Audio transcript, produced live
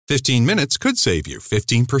15 minutes could save you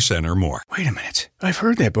 15% or more. Wait a minute. I've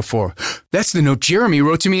heard that before. That's the note Jeremy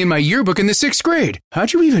wrote to me in my yearbook in the 6th grade.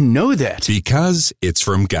 How'd you even know that? Because it's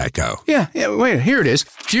from Geico. Yeah, wait, here it is.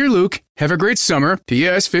 Dear Luke, have a great summer.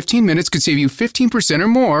 P.S. 15 minutes could save you 15% or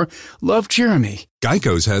more. Love, Jeremy.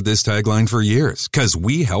 Geico's had this tagline for years, because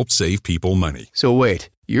we help save people money. So wait,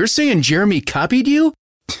 you're saying Jeremy copied you?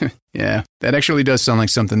 Yeah, that actually does sound like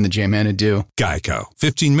something the J-Man would do. Geico.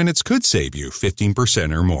 15 minutes could save you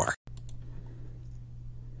 15% or more.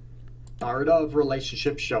 Art of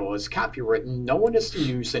Relationship Show is copywritten. No one is to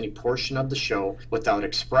use any portion of the show without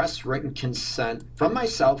express written consent from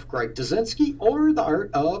myself, Greg Dazinski, or the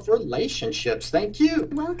Art of Relationships. Thank you.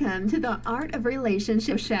 Welcome to the Art of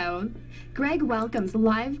Relationship Show. Greg welcomes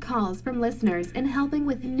live calls from listeners in helping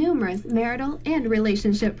with numerous marital and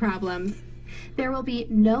relationship problems. There will be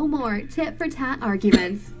no more tit-for-tat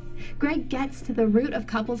arguments. Greg gets to the root of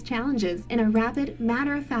couples' challenges in a rapid,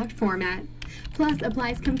 matter-of-fact format, plus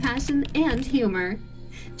applies compassion and humor.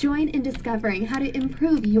 Join in discovering how to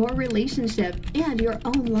improve your relationship and your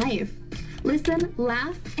own life. Listen,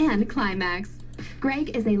 laugh, and climax.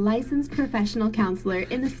 Greg is a licensed professional counselor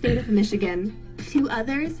in the state of Michigan. To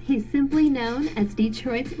others, he's simply known as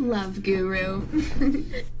Detroit's love guru.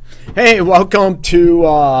 Hey, welcome to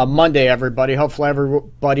Monday, everybody. Hopefully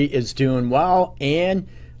everybody is doing well, and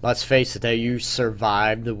let's face it, that you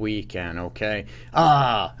survived the weekend, okay?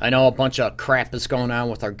 I know a bunch of crap is going on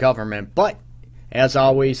with our government, but as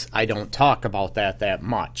always, I don't talk about that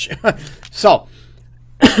much. So,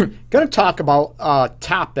 going to talk about a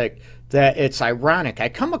topic that it's ironic. I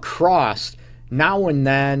come across now and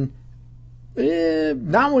then,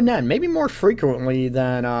 maybe more frequently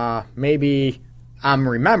than maybe I'm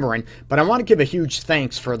remembering, but I want to give a huge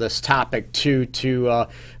thanks for this topic to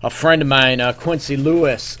a friend of mine, Quincy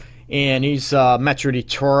Lewis, and he's a Metro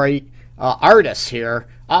Detroit artist here,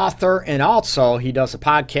 author, and also he does a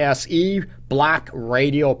podcast, E-Block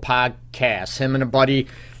Radio Podcast. Him and a buddy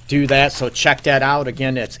do that, so check that out.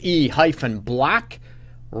 Again, it's E-Block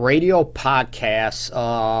Radio Podcast.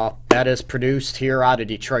 That is produced here out of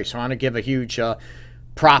Detroit, so I want to give a huge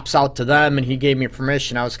props out to them, and he gave me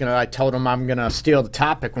permission. I told him I'm gonna steal the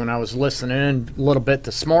topic when I was listening in a little bit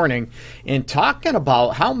this morning and talking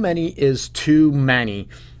about how many is too many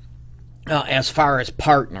as far as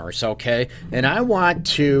partners, okay? And I want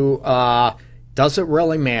to, does it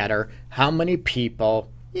really matter how many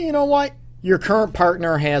people, you know what, your current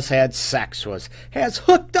partner has had sex with, has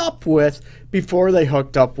hooked up with before they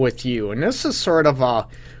hooked up with you? And this is sort of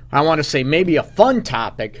I want to say maybe a fun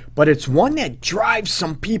topic, but it's one that drives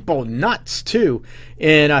some people nuts too.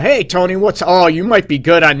 And hey, Tony, you might be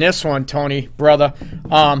good on this one, Tony, brother.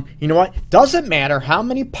 You know what? Doesn't matter how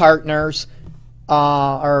many partners,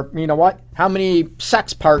 or you know what, how many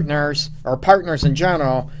sex partners or partners in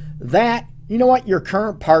general that, you know what, your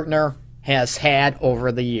current partner has had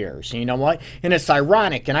over the years. You know what? And it's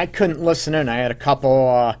ironic, and I couldn't listen in. I had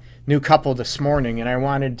a new couple this morning, and I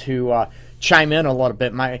wanted to chime in a little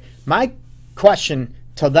bit. My question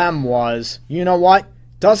to them was, you know what?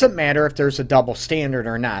 Doesn't matter if there's a double standard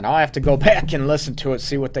or not. I'll have to go back and listen to it,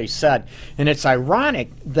 see what they said. And it's ironic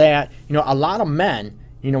that, you know, a lot of men,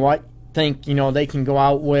 you know what, think, you know, they can go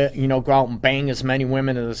out and bang as many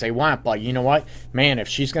women as they want. But you know what, man, if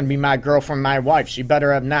she's going to be my girlfriend, my wife, she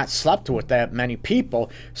better have not slept with that many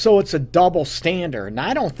people. So it's a double standard. And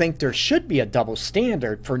I don't think there should be a double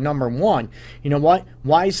standard for number one. You know what?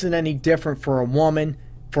 Why is it any different for a woman,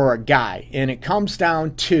 for a guy? And it comes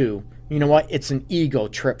down to, you know what? It's an ego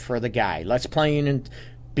trip for the guy. Let's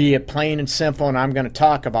be it plain and simple, and I'm going to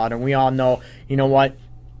talk about it. And we all know, you know what?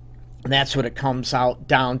 That's what it comes out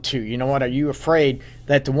down to. You know what? Are you afraid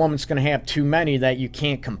that the woman's going to have too many, that you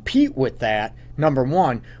can't compete with that, number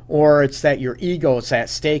one? Or it's that your ego is at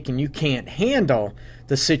stake and you can't handle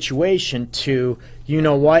the situation to, you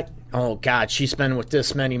know what? Oh, God, she's been with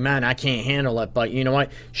this many men. I can't handle it. But you know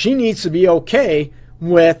what? She needs to be okay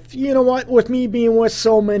with, you know what, with me being with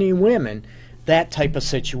so many women. That type of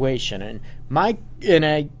situation. And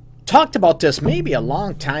I talked about this maybe a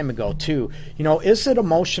long time ago too. You know, is it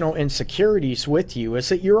emotional insecurities with you?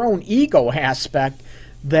 Is it your own ego aspect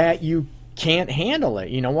that you can't handle it?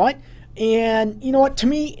 You know what? And you know what? To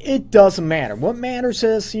me, it doesn't matter. What matters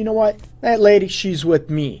is, you know what? That lady, she's with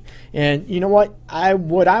me. And you know what?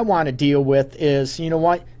 What I want to deal with is, you know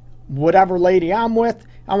what? Whatever lady I'm with,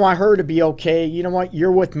 I want her to be okay. You know what?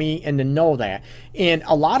 You're with me, and to know that. And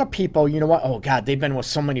a lot of people, you know what? Oh, God, they've been with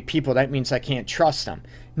so many people. That means I can't trust them.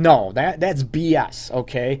 No, that's BS,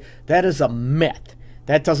 okay? That is a myth.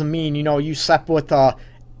 That doesn't mean, you know, you slept with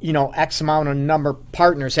X amount of number of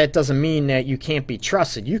partners, that doesn't mean that you can't be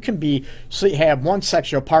trusted. You can have one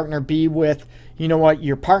sexual partner be with,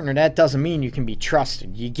 your partner. That doesn't mean you can be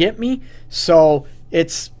trusted. You get me? So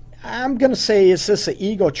I'm going to say, is this an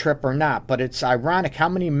ego trip or not? But it's ironic how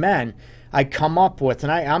many men I come up with.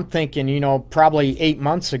 And I'm thinking, probably 8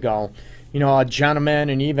 months ago, a gentleman,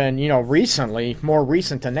 and even, recently, more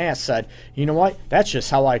recent than that, said, you know what, that's just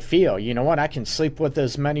how I feel. You know what, I can sleep with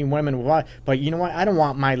as many women, but you know what, I don't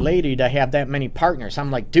want my lady to have that many partners.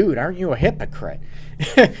 I'm like, dude, aren't you a hypocrite?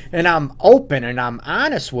 And I'm open and I'm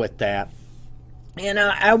honest with that. And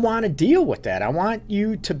I want to deal with that. I want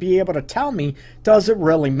you to be able to tell me, does it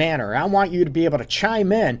really matter? I want you to be able to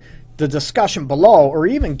chime in the discussion below, or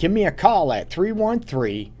even give me a call at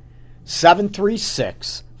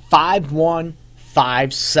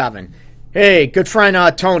 313-736-5157. Hey, good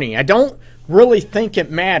friend Tony, I don't really think it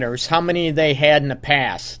matters how many they had in the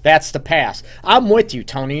past. That's the past. I'm with you,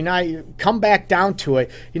 Tony, and I come back down to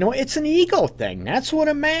it. It's an ego thing. That's what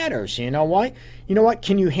it matters. You know what?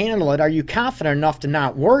 Can you handle it? Are you confident enough to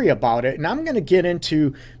not worry about it? And I'm going to get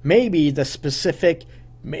into maybe the specific,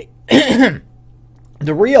 the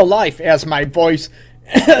real life as my voice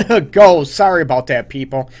goes. Sorry about that,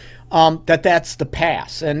 people. That's the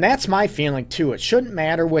past. And that's my feeling, too. It shouldn't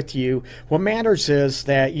matter with you. What matters is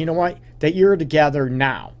that, that you're together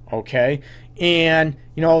now, okay? And,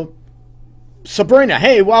 Sabrina,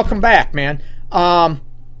 hey, welcome back, man.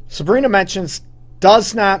 Sabrina mentions,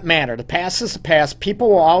 does not matter. The past is the past.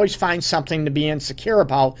 People will always find something to be insecure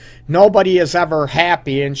about. Nobody is ever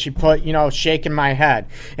happy. And she put, shaking my head.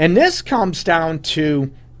 And this comes down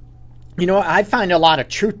to, I find a lot of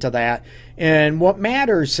truth to that. And what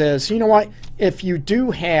matters is, if you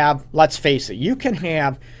do have, let's face it, you can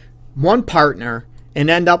have one partner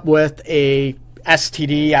and end up with a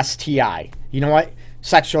STD, STI.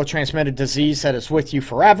 Sexual transmitted disease that is with you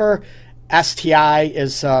forever. STI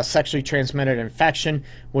is sexually transmitted infection,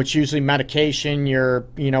 which usually medication, you're,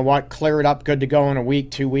 clear it up, good to go in a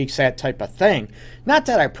week, 2 weeks, that type of thing. Not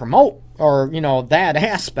that I promote or, that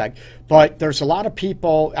aspect, but there's a lot of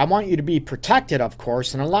people, I want you to be protected, of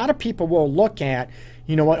course, and a lot of people will look at,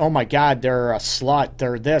 oh my God, they're a slut,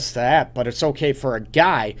 they're this, that, but it's okay for a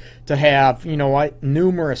guy to have,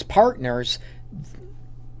 numerous partners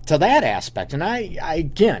to that aspect. And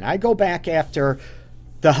I go back after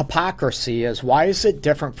the hypocrisy is, why is it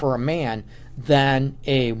different for a man than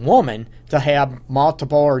a woman to have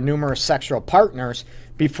multiple or numerous sexual partners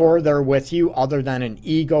before they're with you, other than an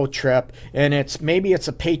ego trip? And maybe it's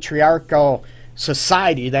a patriarchal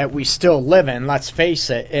society that we still live in, let's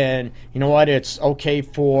face it. And it's okay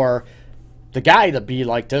for the guy to be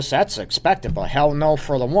like this, that's expected, but hell no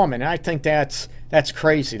for the woman. And I think that's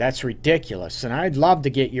crazy. That's ridiculous. And I'd love to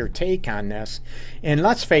get your take on this. And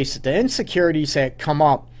let's face it, the insecurities that come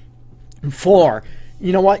up for,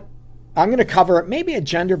 I'm going to cover it, maybe a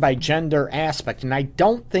gender by gender aspect. And I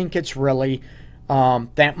don't think it's really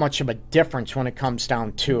that much of a difference when it comes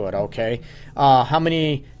down to it, okay? How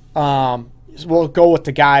many, we'll go with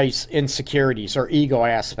the guys' insecurities or ego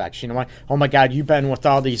aspects. Oh my God, you've been with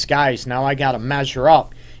all these guys. Now I got to measure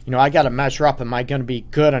up. I got to measure up. Am I going to be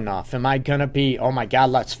good enough? Am I going to be, oh my God,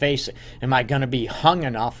 let's face it, am I going to be hung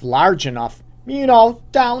enough, large enough,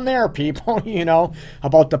 down there, people,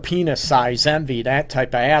 about the penis size, envy, that type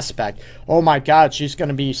of aspect. Oh my God, she's going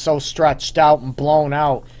to be so stretched out and blown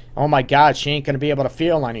out. Oh my God, she ain't going to be able to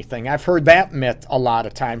feel anything. I've heard that myth a lot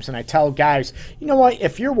of times, and I tell guys,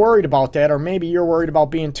 if you're worried about that, or maybe you're worried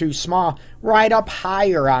about being too small, right up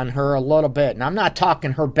higher on her a little bit. And I'm not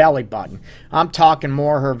talking her belly button. I'm talking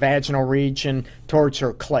more her vaginal region towards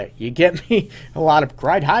her clit. You get me? A lot of,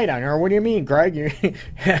 Greg, hide on her. What do you mean, Greg?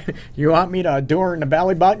 You want me to do her in the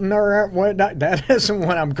belly button? Or what? That isn't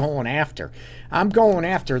what I'm going after. I'm going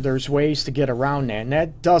after, there's ways to get around that, and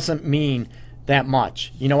that doesn't mean that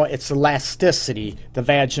much. It's elasticity, the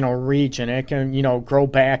vaginal region. It can, grow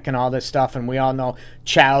back and all this stuff. And we all know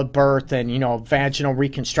childbirth and, vaginal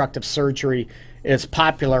reconstructive surgery is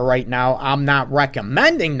popular right now. I'm not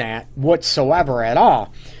recommending that whatsoever at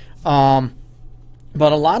all. But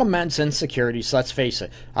a lot of men's insecurities, let's face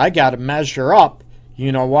it, I got to measure up,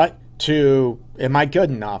 to, am I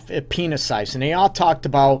good enough? Penis size. And they all talked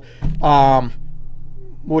about,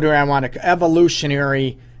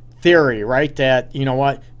 evolutionary theory, right? That,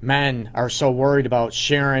 men are so worried about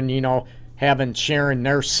sharing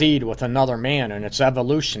their seed with another man, and it's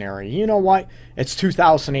evolutionary. You know what? It's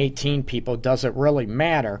 2018, people. Does it really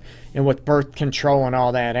matter? And with birth control and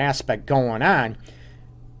all that aspect going on,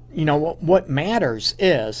 what matters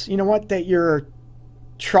is, that you're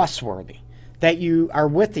trustworthy, that you are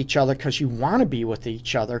with each other because you want to be with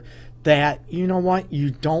each other, that, you know what, you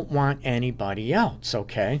don't want anybody else,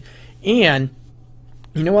 okay? And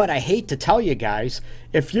you know what, I hate to tell you guys,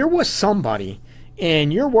 if you're with somebody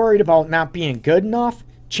and you're worried about not being good enough,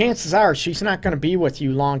 chances are she's not going to be with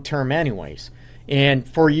you long term anyways. And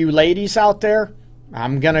for you ladies out there,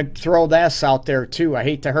 I'm going to throw this out there too. I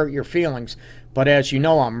hate to hurt your feelings, but as you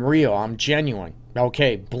know, I'm real, I'm genuine,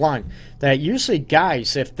 okay, blunt. That usually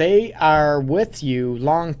guys, if they are with you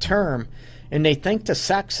long term and they think the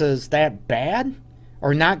sex is that bad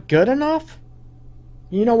or not good enough,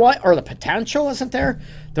 you know what, or the potential isn't there,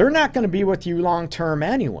 they're not going to be with you long term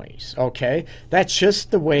anyways, okay? That's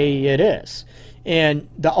just the way it is. And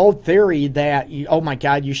the old theory that, oh my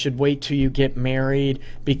God, you should wait till you get married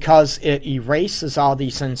because it erases all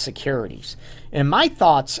these insecurities. And my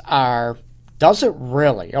thoughts are, does it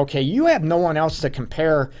really? Okay, you have no one else to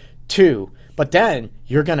compare to, but then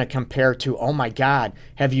you're going to compare to, oh my God,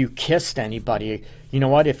 have you kissed anybody? You know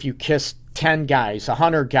what, if you kissed 10 guys,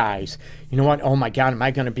 100 guys, you know what, oh my God, am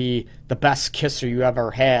I going to be the best kisser you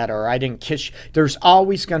ever had, or I didn't kiss you? There's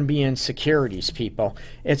always going to be insecurities, people.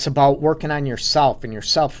 It's about working on yourself and your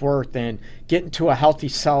self-worth and getting to a healthy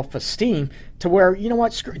self-esteem to where, you know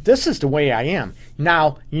what, this is the way I am.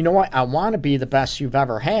 Now, you know what, I want to be the best you've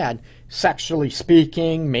ever had, sexually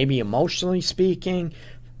speaking, maybe emotionally speaking,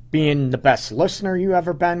 being the best listener you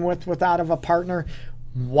ever been with without of a partner.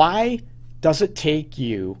 Why does it take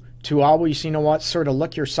you to always, you know what, sort of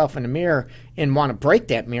look yourself in the mirror and want to break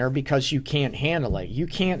that mirror because you can't handle it? You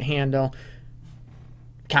can't handle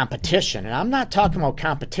competition. And I'm not talking about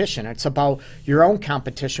competition. It's about your own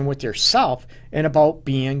competition with yourself and about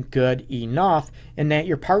being good enough and that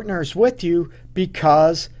your partner is with you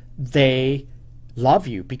because they love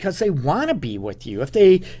you, because they want to be with you. If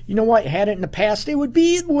they, you know what, had it in the past, they would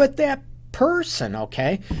be with that person,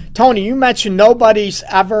 okay? Tony, you mentioned nobody's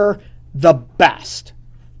ever the best.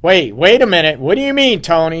 Wait a minute. What do you mean,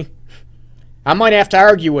 Tony? I might have to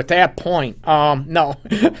argue with that point. No.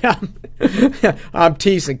 I'm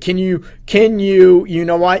teasing. Can you, you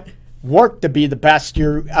know what, work to be the best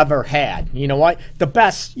you ever had? You know what? The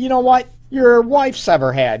best, you know what, your wife's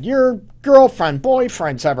ever had, your girlfriend,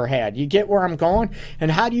 boyfriend's ever had. You get where I'm going? And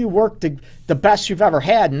how do you work the best you've ever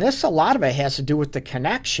had? And this, a lot of it has to do with the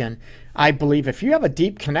connection. I believe if you have a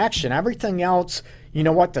deep connection, everything else, you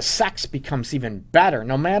know what, the sex becomes even better.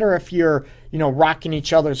 No matter if you're, you know, rocking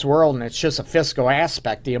each other's world and it's just a physical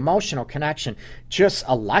aspect, the emotional connection just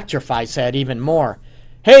electrifies that even more.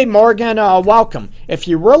 Hey, Morgan, welcome. If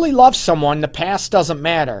you really love someone, the past doesn't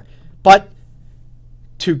matter. But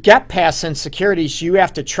to get past insecurities, you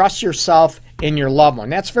have to trust yourself and your loved one.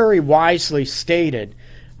 That's very wisely stated,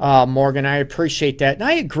 Morgan. I appreciate that. And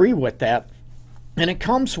I agree with that. And it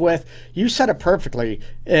comes with, you said it perfectly,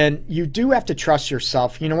 and you do have to trust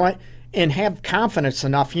yourself, you know what, and have confidence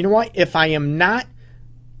enough. You know what, if I am not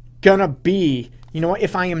going to be, you know what,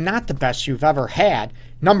 if I am not the best you've ever had,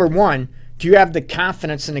 number one, do you have the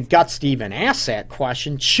confidence and the guts to even ask that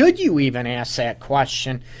question? Should you even ask that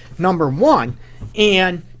question? Number one.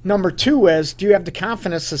 And number two is, do you have the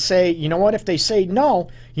confidence to say, you know what, if they say no,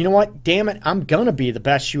 you know what, damn it, I'm going to be the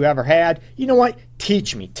best you ever had. You know what,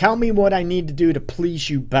 teach me. Tell me what I need to do to please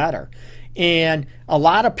you better. And a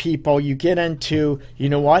lot of people, you get into, you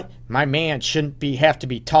know what, my man shouldn't have to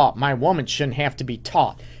be taught. My woman shouldn't have to be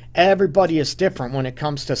taught. Everybody is different when it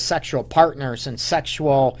comes to sexual partners and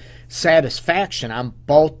sexual satisfaction on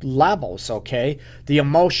both levels, okay? The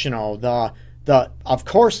emotional, the of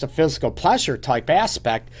course, the physical pleasure type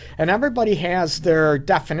aspect, and everybody has their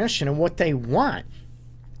definition of what they want.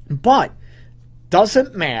 But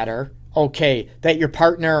doesn't matter, okay, that your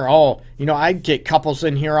partner, oh, you know, I get couples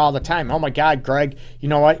in here all the time. Oh my God, Greg, you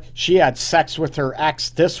know what? She had sex with her ex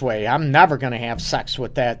this way. I'm never going to have sex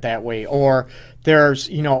with that way. Or there's,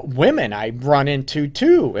 you know, women I run into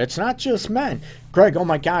too. It's not just men. Greg, oh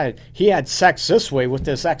my God, he had sex this way with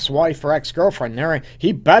his ex-wife or ex-girlfriend.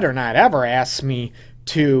 He better not ever ask me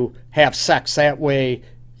to have sex that way,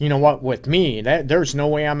 you know what, with me. There's no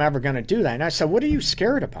way I'm ever going to do that. And I said, what are you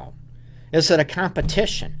scared about? Is it a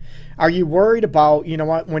competition? Are you worried about, you know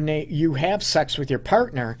what, when you have sex with your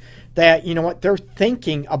partner, that, you know what, they're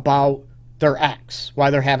thinking about their ex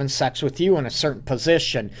while they're having sex with you in a certain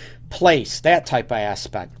position, place, that type of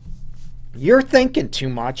aspect? You're thinking too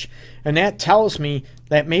much, and that tells me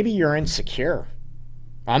that maybe you're insecure.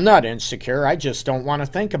 I'm not insecure. I just don't want to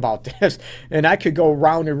think about this. And I could go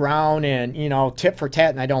round and round and, you know, tit for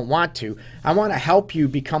tat, and I don't want to. I want to help you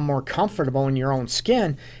become more comfortable in your own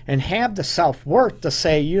skin and have the self-worth to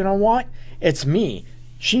say, you know what, it's me.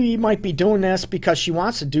 She might be doing this because she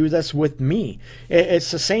wants to do this with me.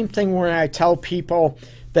 It's the same thing when I tell people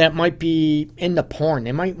that might be into porn.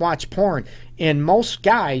 They might watch porn. And most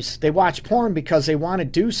guys, they watch porn because they want to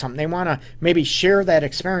do something. They want to maybe share that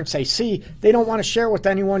experience they see. They don't want to share with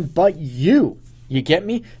anyone but you. You get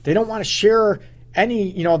me? They don't want to share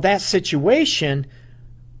any, that situation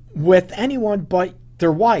with anyone but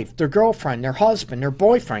their wife, their girlfriend, their husband, their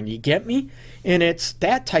boyfriend. You get me? And it's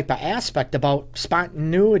that type of aspect about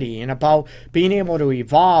spontaneity and about being able to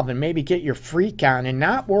evolve and maybe get your freak on and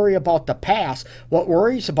not worry about the past. What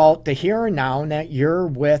worries about the here and now, and that you're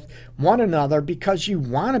with one another because you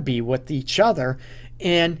want to be with each other.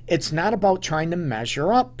 And it's not about trying to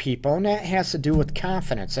measure up, people. And that has to do with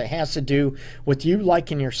confidence. It has to do with you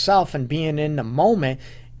liking yourself and being in the moment,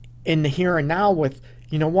 in the here and now with,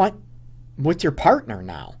 with your partner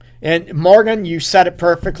now. And Morgan, you said it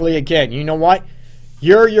perfectly again. You know what?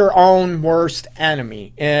 You're your own worst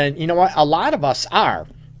enemy. And you know what? A lot of us are.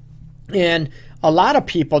 And a lot of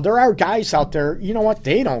people, there are guys out there, you know what?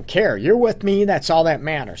 They don't care. You're with me. That's all that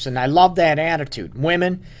matters. And I love that attitude.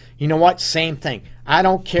 Women, you know what? Same thing. I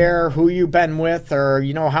don't care who you've been with or,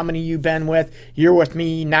 how many you've been with. You're with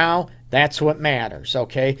me now. That's what matters,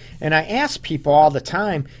 okay? And I ask people all the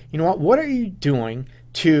time, what are you doing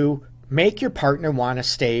to make your partner want to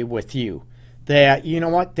stay with you? That,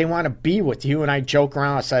 they want to be with you. And I joke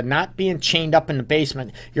around. I said, not being chained up in the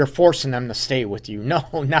basement, you're forcing them to stay with you. No,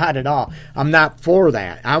 not at all. I'm not for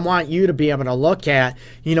that. I want you to be able to look at,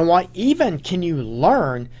 even can you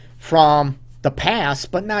learn from the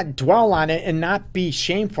past, but not dwell on it and not be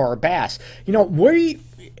shameful or bass.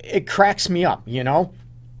 It cracks me up,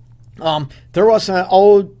 there was an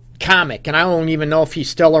old comic, and I don't even know if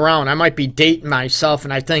he's still around. I might be dating myself,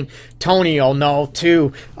 and I think Tony will know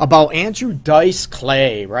too, about Andrew Dice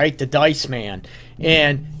Clay, right? The Dice Man.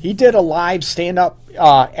 And he did a live stand-up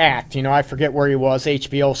act. I forget where he was,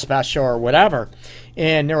 HBO special or whatever.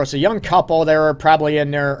 And there was a young couple. They were probably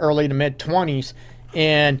in their early to mid-20s,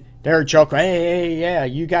 and they're joking, hey, yeah,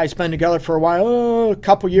 you guys been together for a while, a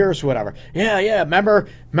couple years, whatever. Yeah, remember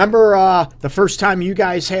the first time you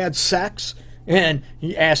guys had sex? And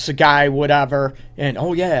he asked the guy, whatever, and,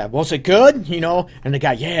 oh, yeah, was it good? And the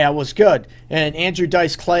guy, yeah, it was good. And Andrew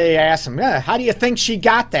Dice Clay asked him, yeah, how do you think she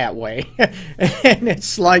got that way? And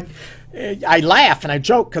it's like, I laugh and I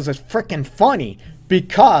joke because it's freaking funny,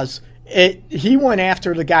 because he went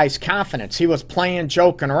after the guy's confidence. He was playing,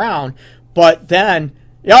 joking around, but then,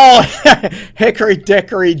 hickory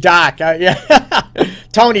dickory dock.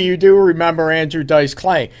 Tony, you do remember Andrew Dice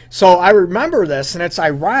Clay. So I remember this, and it's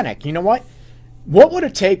ironic. You know what? What would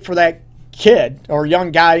it take for that kid or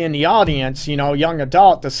young guy in the audience, young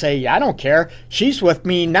adult, to say, I don't care, she's with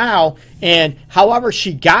me now, and however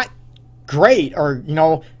she got great, or,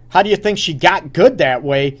 how do you think she got good that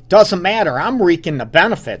way? Doesn't matter. I'm reaping the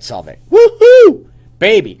benefits of it. Woohoo!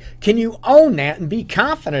 Baby, can you own that and be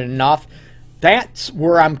confident enough? That's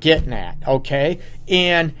where I'm getting at, okay?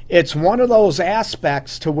 And it's one of those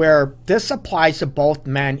aspects to where this applies to both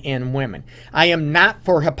men and women. I am not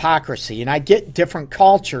for hypocrisy, and I get different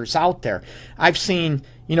cultures out there. I've seen,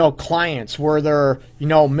 clients where they're,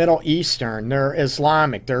 Middle Eastern, they're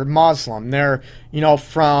Islamic, they're Muslim, they're,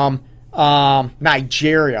 from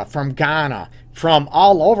Nigeria, from Ghana, from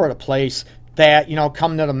all over the place that,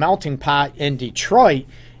 come to the melting pot in Detroit.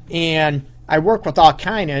 And I work with all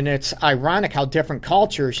kind, and it's ironic how different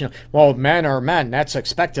cultures, well, men are men. That's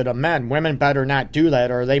expected of men. Women better not do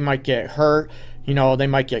that, or they might get hurt. They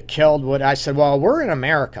might get killed. What I said, well, we're in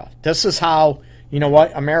America. This is how,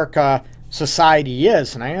 America society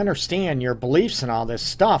is, and I understand your beliefs and all this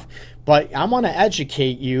stuff, but I want to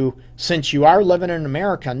educate you, since you are living in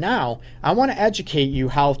America now, I want to educate you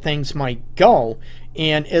how things might go,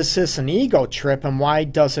 and is this an ego trip, and why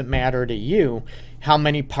does it matter to you? How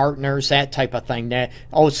many partners, that type of thing. That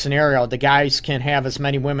old scenario, the guys can have as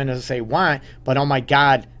many women as they want, but oh my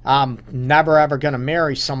God, I'm never ever going to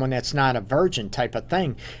marry someone that's not a virgin, type of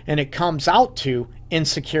thing. And it comes out to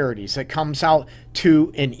insecurities. It comes out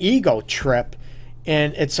to an ego trip,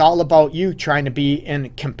 and it's all about you trying to be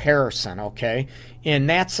in comparison, okay? And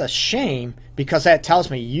that's a shame, because that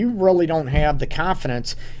tells me you really don't have the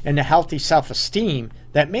confidence and the healthy self-esteem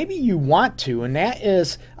that maybe you want to, and that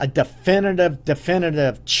is a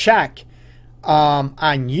definitive check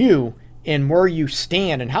on you and where you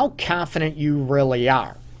stand and how confident you really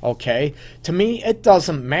are, okay? To me, it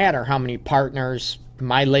doesn't matter how many partners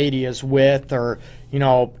my lady is with, or,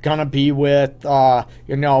 gonna be with,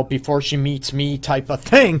 before she meets me, type of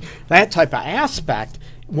thing, that type of aspect.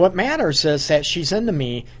 What matters is that she's into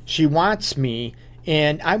me, she wants me,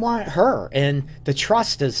 and I want her, and the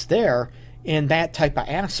trust is there in that type of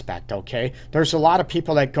aspect, okay? There's a lot of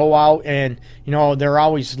people that go out and, they're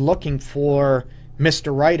always looking for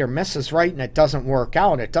Mr. Right or Mrs. Right and it doesn't work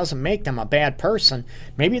out, it doesn't make them a bad person.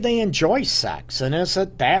 Maybe they enjoy sex, and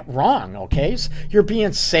isn't that wrong, okay? So you're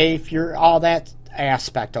being safe, you're all that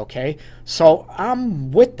aspect, okay? So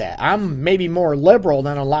I'm with that. I'm maybe more liberal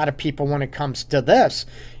than a lot of people when it comes to this.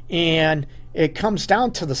 And it comes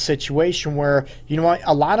down to the situation where, you know what,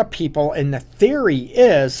 a lot of people, and the theory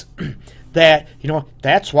is that, you know,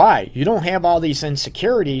 that's why you don't have all these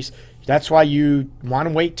insecurities. That's why you want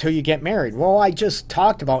to wait till you get married. Well, I just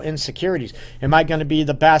talked about insecurities. Am I going to be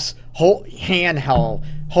the best handheld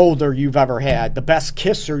holder you've ever had, the best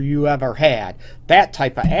kisser you ever had, that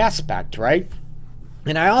type of aspect, right?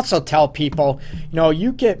 And I also tell people, you know,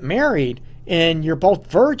 you get married and you're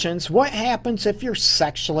both virgins. What happens if you're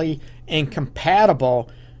sexually incompatible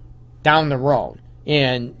down the road?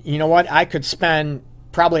 And you know what? I could spend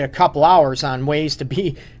probably a couple hours on ways to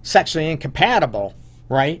be sexually incompatible,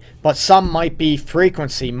 right? But some might be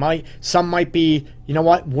frequency, some might be, you know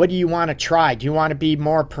what do you want to try? Do you want to be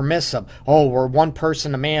more permissive? Oh, where one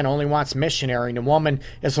person, a man, only wants missionary, and the woman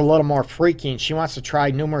is a little more freaky and she wants to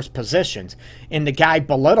try numerous positions. And the guy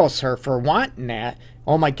belittles her for wanting that.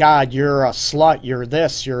 Oh my God, you're a slut, you're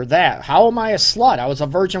this, you're that. How am I a slut? I was a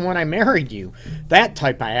virgin when I married you. That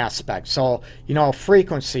type of aspect. So, you know,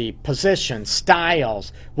 frequency, position,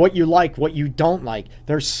 styles, what you like, what you don't like.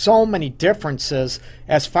 There's so many differences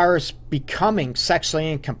as far as becoming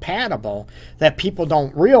sexually incompatible that people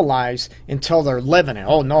don't realize until they're living it.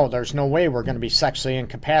 Oh no, there's no way we're going to be sexually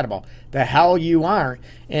incompatible. The hell you aren't.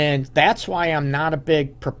 And that's why I'm not a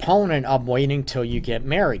big proponent of waiting till you get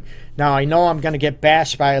married. Now, I know I'm going to get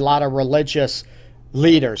bashed by a lot of religious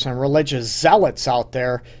leaders and religious zealots out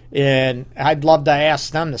there, and I'd love to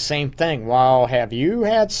ask them the same thing. Well, have you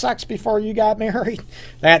had sex before you got married?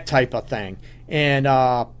 That type of thing. And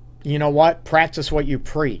you know what? Practice what you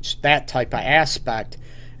preach. That type of aspect.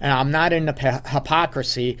 And I'm not into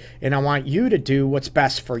hypocrisy, and I want you to do what's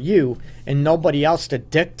best for you and nobody else to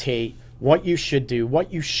dictate what you should do,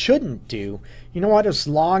 what you shouldn't do. You know what? As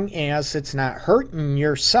long as it's not hurting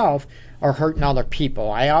yourself or hurting other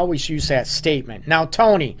people. I always use that statement. Now,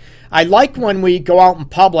 Tony, I like when we go out in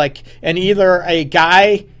public and either a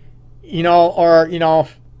guy, you know, or, you know,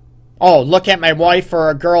 oh, look at my wife,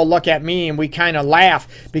 or a girl look at me, and we kind of laugh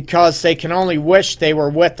because they can only wish they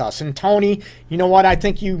were with us. And Tony, you know what? I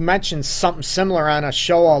think you mentioned something similar on a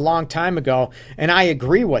show a long time ago, and I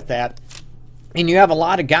agree with that. And you have a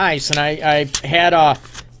lot of guys, and I had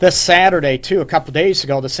this Saturday, too, a couple days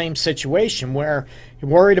ago, the same situation where you're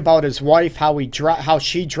worried about his wife, how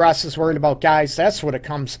she dresses, worried about guys. That's what it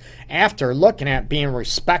comes after, looking at being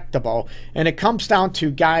respectable. And it comes down to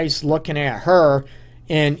guys looking at her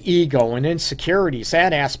and ego and insecurities,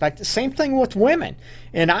 that aspect. The same thing with women.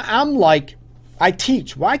 And I'm like, I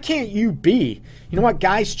teach. Why can't you be, you know what,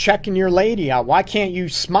 guys checking your lady out? Why can't you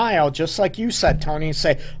smile, just like you said, Tony, and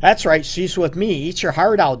say, that's right, she's with me. Eat your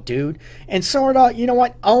heart out, dude. And sort of, you know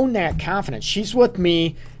what, own that confidence. She's with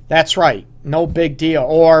me. That's right. No big deal.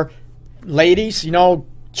 Or ladies, you know,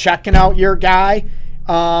 checking out your guy.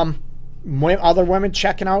 Other women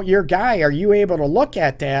checking out your guy. Are you able to look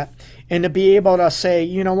at that and to be able to say,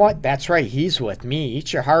 you know what, that's right, he's with me.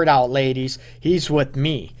 Eat your heart out, ladies. He's with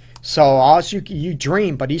me. So all you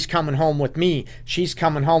dream, but he's coming home with me. She's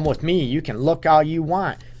coming home with me. You can look all you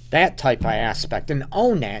want. That type of aspect, and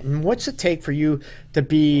own that. And what's it take for you to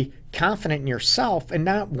be confident in yourself and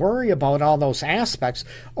not worry about all those aspects,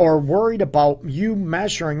 or worried about you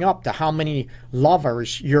measuring up to how many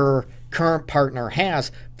lovers your current partner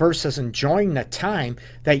has, versus enjoying the time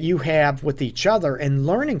that you have with each other and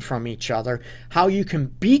learning from each other how you can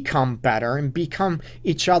become better and become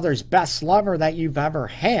each other's best lover that you've ever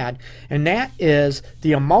had. And that is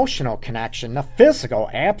the emotional connection. The physical,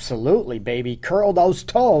 absolutely, baby, curl those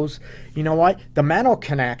toes. You know what, the mental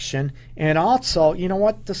connection, and also, you know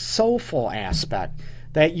what, the soulful aspect,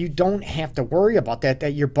 that you don't have to worry about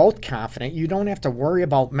that you're both confident. You don't have to worry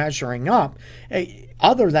about measuring up.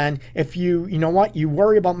 Other than if you know what, you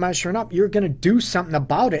worry about measuring up, you're going to do something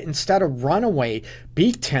about it instead of run away,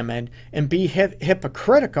 be timid, and be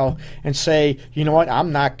hypocritical and say, you know what,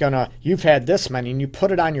 I'm not going to, you've had this many, and you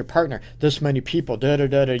put it on your partner, this many people,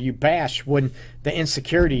 you bash when the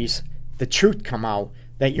insecurities, the truth come out,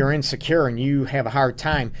 that you're insecure and you have a hard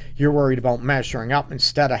time. You're worried about measuring up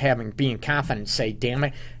instead of being confident. Say, damn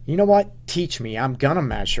it, you know what? Teach me. I'm going to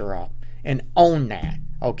measure up, and own that,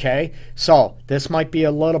 okay? So this might be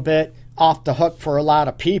a little bit off the hook for a lot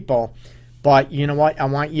of people, but you know what? I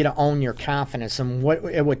want you to own your confidence and what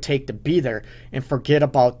it would take to be there, and forget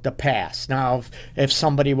about the past. Now, if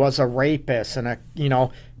somebody was a rapist and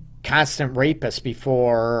constant rapist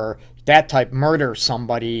before, or that type, murder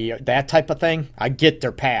somebody, that type of thing, I get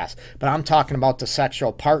their past. But I'm talking about the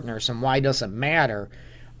sexual partners and why does it matter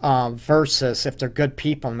versus if they're good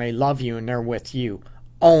people and they love you and they're with you.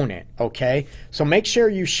 Own it, okay? So make sure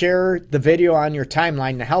you share the video on your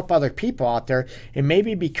timeline to help other people out there and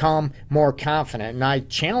maybe become more confident. And I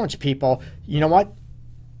challenge people, you know what?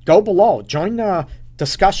 Go below. Join the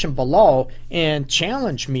discussion below and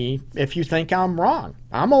challenge me if you think I'm wrong.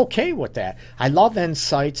 I'm okay with that. I love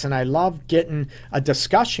insights and I love getting a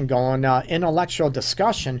discussion going, intellectual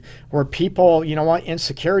discussion where people, you know what,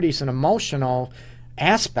 insecurities and emotional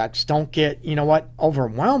aspects don't get, you know what,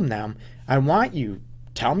 overwhelm them. I want you.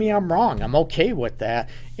 Tell me I'm wrong. I'm okay with that.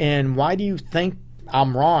 And why do you think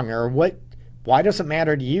I'm wrong? Or why does it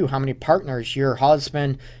matter to you how many partners your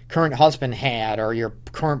current husband had, or your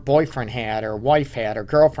current boyfriend had, or wife had, or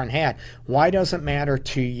girlfriend had? Why does it matter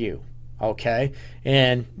to you? Okay?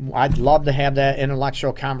 And I'd love to have that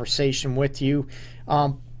intellectual conversation with you.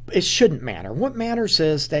 It shouldn't matter. What matters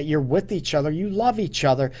is that you're with each other, you love each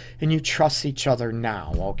other, and you trust each other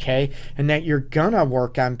now, okay? And that you're going to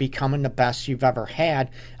work on becoming the best you've ever had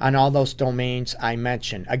on all those domains I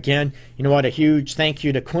mentioned. Again, you know what? A huge thank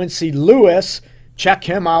you to Quincy Lewis. Check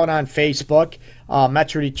him out on Facebook.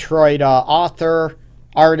 Metro Detroit author,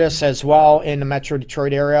 artist as well in the Metro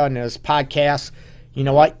Detroit area, and his podcast, you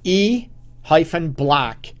know what?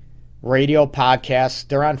 E-Block Radio Podcasts.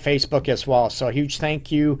 They're on Facebook as well. So a huge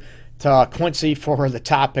thank you to Quincy for the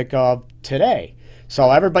topic of today. So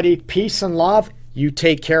everybody, peace and love. You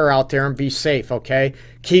take care out there and be safe, okay?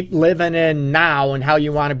 Keep living in now and how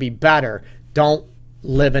you want to be better. Don't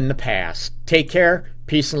live in the past. Take care.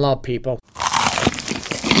 Peace and love, people.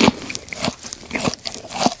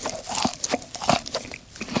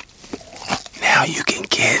 Now you can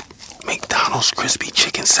get McDonald's crispy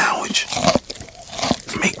chicken sandwich,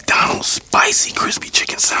 McDonald's spicy crispy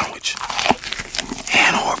chicken sandwich,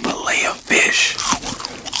 and or fillet of fish.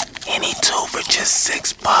 Any two for just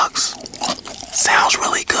 $6. Sounds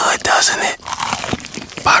really good, doesn't it?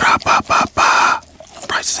 Ba-da-ba-ba-ba.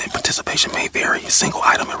 Prices and participation may vary. A single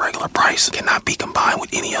item at regular price cannot be combined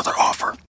with any